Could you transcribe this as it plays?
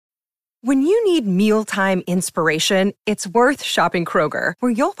When you need mealtime inspiration, it's worth shopping Kroger,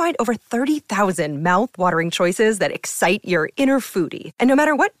 where you'll find over 30,000 mouth-watering choices that excite your inner foodie. And no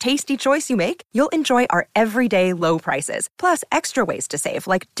matter what tasty choice you make, you'll enjoy our everyday low prices, plus extra ways to save,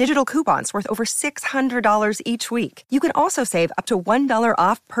 like digital coupons worth over $600 each week. You can also save up to $1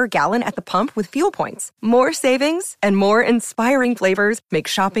 off per gallon at the pump with fuel points. More savings and more inspiring flavors make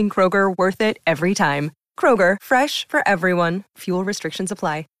shopping Kroger worth it every time. Kroger, fresh for everyone. Fuel restrictions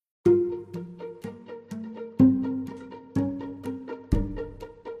apply.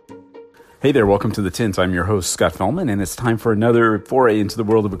 Hey there, welcome to The Tint. I'm your host, Scott Fellman, and it's time for another foray into the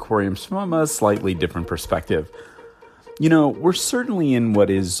world of aquariums from a slightly different perspective. You know, we're certainly in what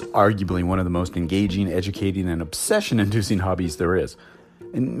is arguably one of the most engaging, educating, and obsession-inducing hobbies there is.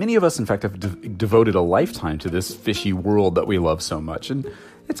 And many of us, in fact, have devoted a lifetime to this fishy world that we love so much, and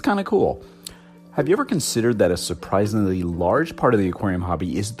it's kind of cool. Have you ever considered that a surprisingly large part of the aquarium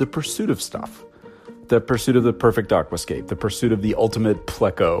hobby is the pursuit of stuff? The pursuit of the perfect aquascape, the pursuit of the ultimate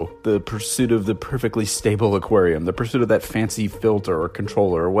pleco, the pursuit of the perfectly stable aquarium, the pursuit of that fancy filter or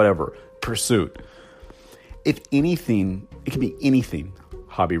controller or whatever. Pursuit. If anything, it can be anything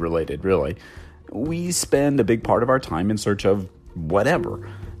hobby related, really. We spend a big part of our time in search of whatever.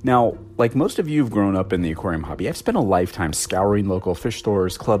 Now, like most of you who've grown up in the aquarium hobby, I've spent a lifetime scouring local fish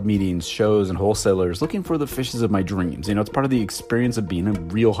stores, club meetings, shows, and wholesalers looking for the fishes of my dreams. You know, it's part of the experience of being a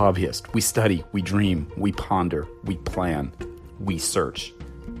real hobbyist. We study, we dream, we ponder, we plan, we search.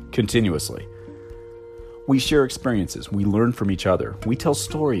 Continuously. We share experiences, we learn from each other, we tell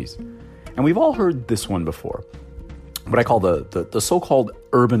stories. And we've all heard this one before. What I call the so-called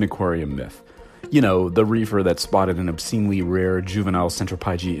urban aquarium myth. You know, the reefer that spotted an obscenely rare juvenile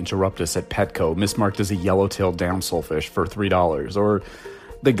Centropyge interruptus at Petco, mismarked as a yellow-tailed damselfish for $3, or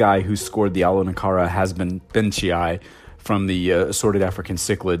the guy who scored the Alonikara Hasbin Benchii from the assorted African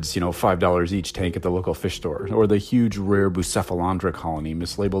cichlids, $5 each tank at the local fish store, or the huge rare Bucephalandra colony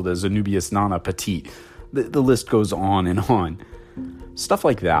mislabeled as Anubias nana petite. The list goes on and on. Stuff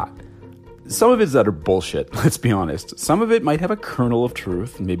like that. Some of it's utter bullshit, let's be honest. Some of it might have a kernel of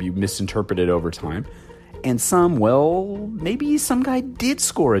truth, maybe misinterpreted over time. And some, well, maybe some guy did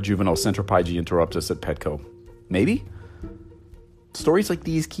score a juvenile Centropyge interruptus at Petco. Maybe? Stories like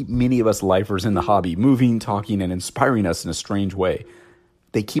these keep many of us lifers in the hobby moving, talking, and inspiring us in a strange way.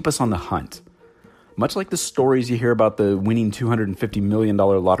 They keep us on the hunt. Much like the stories you hear about the winning $250 million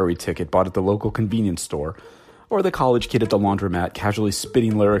lottery ticket bought at the local convenience store, or the college kid at the laundromat casually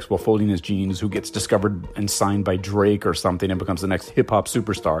spitting lyrics while folding his jeans who gets discovered and signed by Drake or something and becomes the next hip-hop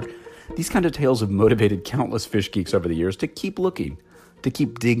superstar. These kind of tales have motivated countless fish geeks over the years to keep looking, to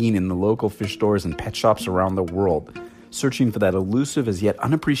keep digging in the local fish stores and pet shops around the world, searching for that elusive, as yet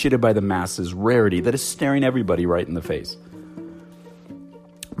unappreciated by the masses, rarity that is staring everybody right in the face.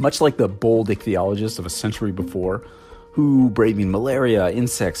 Much like the bold ichthyologists of a century before, who, braving malaria,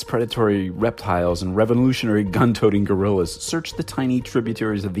 insects, predatory reptiles, and revolutionary gun-toting gorillas, searched the tiny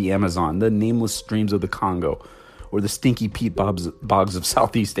tributaries of the Amazon, the nameless streams of the Congo, or the stinky peat bogs of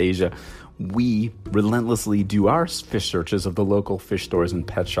Southeast Asia, we relentlessly do our fish searches of the local fish stores and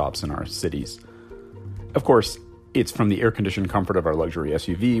pet shops in our cities. Of course, it's from the air-conditioned comfort of our luxury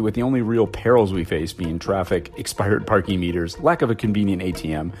SUV, with the only real perils we face being traffic, expired parking meters, lack of a convenient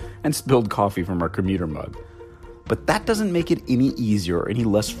ATM, and spilled coffee from our commuter mug. But that doesn't make it any easier or any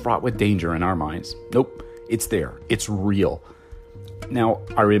less fraught with danger in our minds. Nope, it's there. It's real. Now,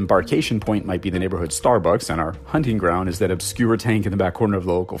 our embarkation point might be the neighborhood Starbucks, and our hunting ground is that obscure tank in the back corner of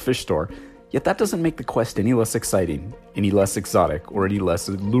the local fish store. Yet that doesn't make the quest any less exciting, any less exotic, or any less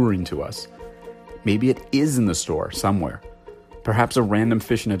alluring to us. Maybe it is in the store somewhere. Perhaps a random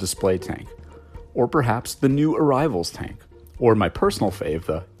fish in a display tank. Or perhaps the new arrivals tank. Or my personal fave,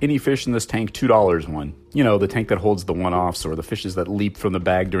 the any fish in this tank $2 one. You know, the tank that holds the one-offs, or the fishes that leaped from the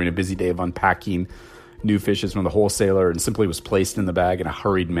bag during a busy day of unpacking new fishes from the wholesaler and simply was placed in the bag in a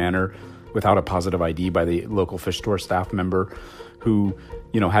hurried manner without a positive ID by the local fish store staff member who,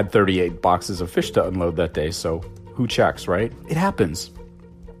 had 38 boxes of fish to unload that day. So who checks, right? It happens.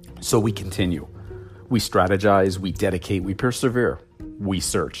 So we continue. We strategize, we dedicate, we persevere. We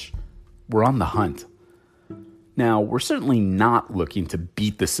search. We're on the hunt. Now, we're certainly not looking to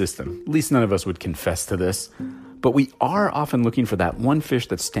beat the system. At least none of us would confess to this. But we are often looking for that one fish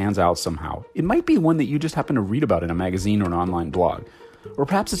that stands out somehow. It might be one that you just happen to read about in a magazine or an online blog. Or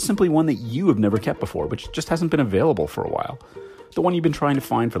perhaps it's simply one that you have never kept before, which just hasn't been available for a while. The one you've been trying to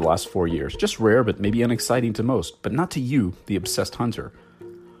find for the last 4 years. Just rare, but maybe unexciting to most, but not to you, the obsessed hunter.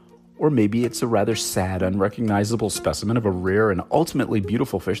 Or maybe it's a rather sad, unrecognizable specimen of a rare and ultimately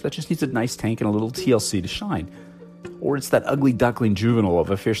beautiful fish that just needs a nice tank and a little TLC to shine. Or it's that ugly duckling juvenile of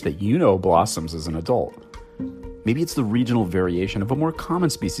a fish that you know blossoms as an adult. Maybe it's the regional variation of a more common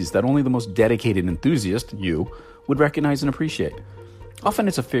species that only the most dedicated enthusiast, you, would recognize and appreciate. Often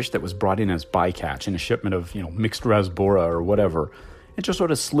it's a fish that was brought in as bycatch in a shipment of, mixed rasbora or whatever. It just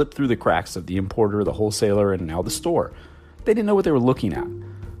sort of slipped through the cracks of the importer, the wholesaler, and now the store. They didn't know what they were looking at.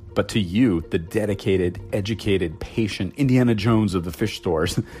 But to you, the dedicated, educated, patient Indiana Jones of the fish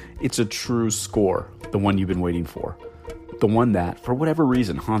stores, it's a true score, the one you've been waiting for. The one that, for whatever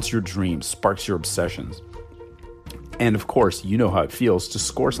reason, haunts your dreams, sparks your obsessions. And of course, you know how it feels to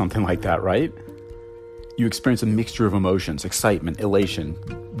score something like that, right? You experience a mixture of emotions, excitement, elation,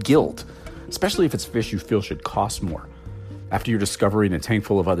 guilt, especially if it's fish you feel should cost more. After you're discovering a tank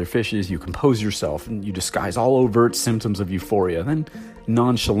full of other fishes, you compose yourself and you disguise all overt symptoms of euphoria, then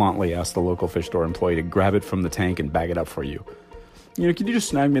nonchalantly ask the local fish store employee to grab it from the tank and bag it up for you. Can you just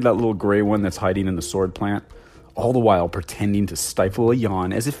snag me that little gray one that's hiding in the sword plant? All the while pretending to stifle a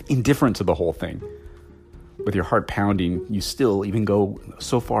yawn as if indifferent to the whole thing. With your heart pounding, you still even go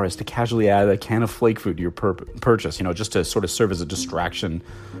so far as to casually add a can of flake food to your purchase, just to sort of serve as a distraction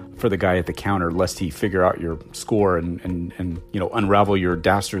for the guy at the counter, lest he figure out your score and unravel your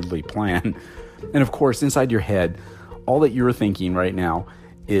dastardly plan. And of course, inside your head, all that you're thinking right now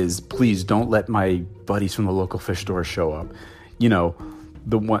is, please don't let my buddies from the local fish store show up.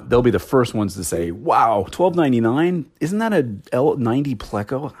 They'll be the first ones to say, wow, $12.99? Isn't that a L90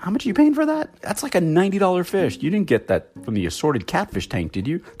 Pleco? How much are you paying for that? That's like a $90 fish. You didn't get that from the assorted catfish tank, did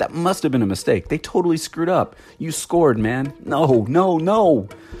you? That must have been a mistake. They totally screwed up. You scored, man. No.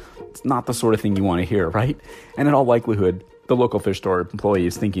 It's not the sort of thing you want to hear, right? And in all likelihood, the local fish store employee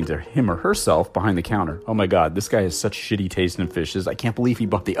is thinking to him or herself behind the counter, oh my God, this guy has such shitty taste in fishes. I can't believe he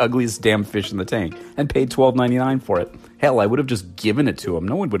bought the ugliest damn fish in the tank and paid $12.99 for it. Hell, I would have just given it to him.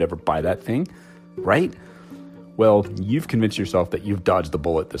 No one would ever buy that thing, right? Well, you've convinced yourself that you've dodged the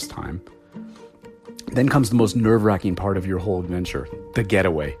bullet this time. Then comes the most nerve-wracking part of your whole adventure, the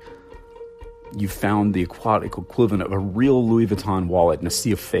getaway. You found the aquatic equivalent of a real Louis Vuitton wallet in a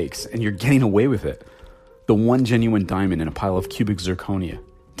sea of fakes, and you're getting away with it. The one genuine diamond in a pile of cubic zirconia.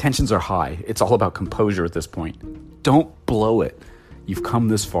 Tensions are high. It's all about composure at this point. Don't blow it. You've come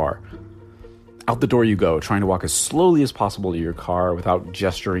this far. Out the door you go, trying to walk as slowly as possible to your car without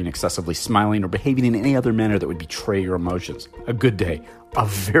gesturing, excessively smiling, or behaving in any other manner that would betray your emotions. A good day. A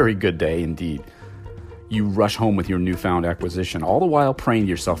very good day indeed. You rush home with your newfound acquisition, all the while praying to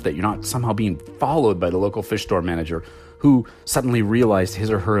yourself that you're not somehow being followed by the local fish store manager who suddenly realized his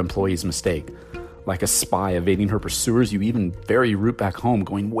or her employee's mistake. Like a spy evading her pursuers, you even vary route back home,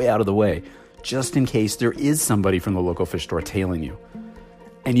 going way out of the way, just in case there is somebody from the local fish store tailing you.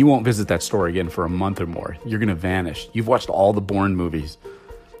 And you won't visit that store again for a month or more. You're going to vanish. You've watched all the Bourne movies.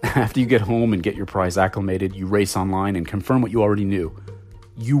 After you get home and get your prize acclimated, you race online and confirm what you already knew.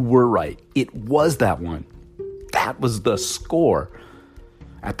 You were right. It was that one. That was the score.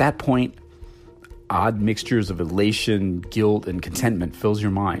 At that point, odd mixtures of elation, guilt, and contentment fills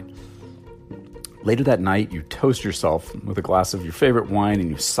your mind. Later that night, you toast yourself with a glass of your favorite wine and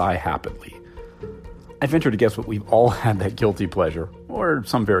you sigh happily. I venture to guess what we've all had that guilty pleasure, or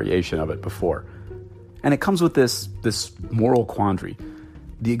some variation of it, before. And it comes with this moral quandary.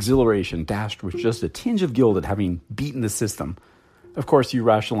 The exhilaration dashed with just a tinge of guilt at having beaten the system. Of course, you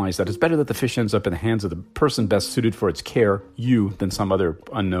rationalize that it's better that the fish ends up in the hands of the person best suited for its care, you, than some other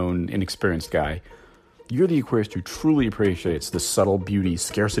unknown, inexperienced guy. You're the aquarist who truly appreciates the subtle beauty,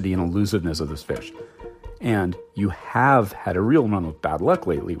 scarcity, and elusiveness of this fish. And you have had a real run of bad luck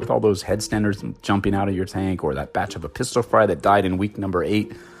lately with all those headstanders jumping out of your tank or that batch of a pistol fry that died in week number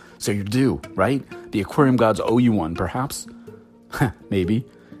 8. So you're due, right? The aquarium gods owe you one, perhaps? Maybe.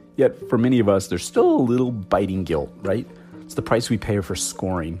 Yet for many of us, there's still a little biting guilt, right? It's the price we pay for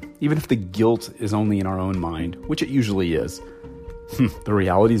scoring, even if the guilt is only in our own mind, which it usually is. The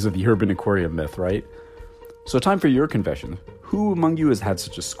realities of the urban aquarium myth, right? So time for your confession. Who among you has had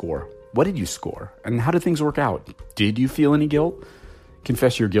such a score? What did you score? And how did things work out? Did you feel any guilt?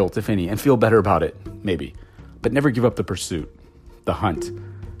 Confess your guilt, if any, and feel better about it, maybe. But never give up the pursuit, the hunt.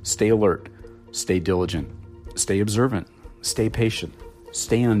 Stay alert, stay diligent, stay observant, stay patient,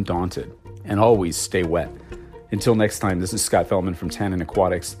 stay undaunted, and always stay wet. Until next time, this is Scott Feldman from Tannin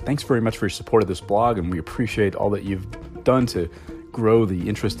Aquatics. Thanks very much for your support of this blog, and we appreciate all that you've done to grow the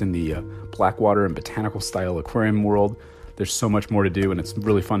interest in the blackwater and botanical style aquarium world. There's so much more to do, and it's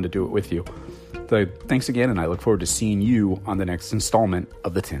really fun to do it with you. So thanks again, and I look forward to seeing you on the next installment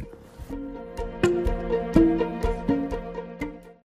of The Tint.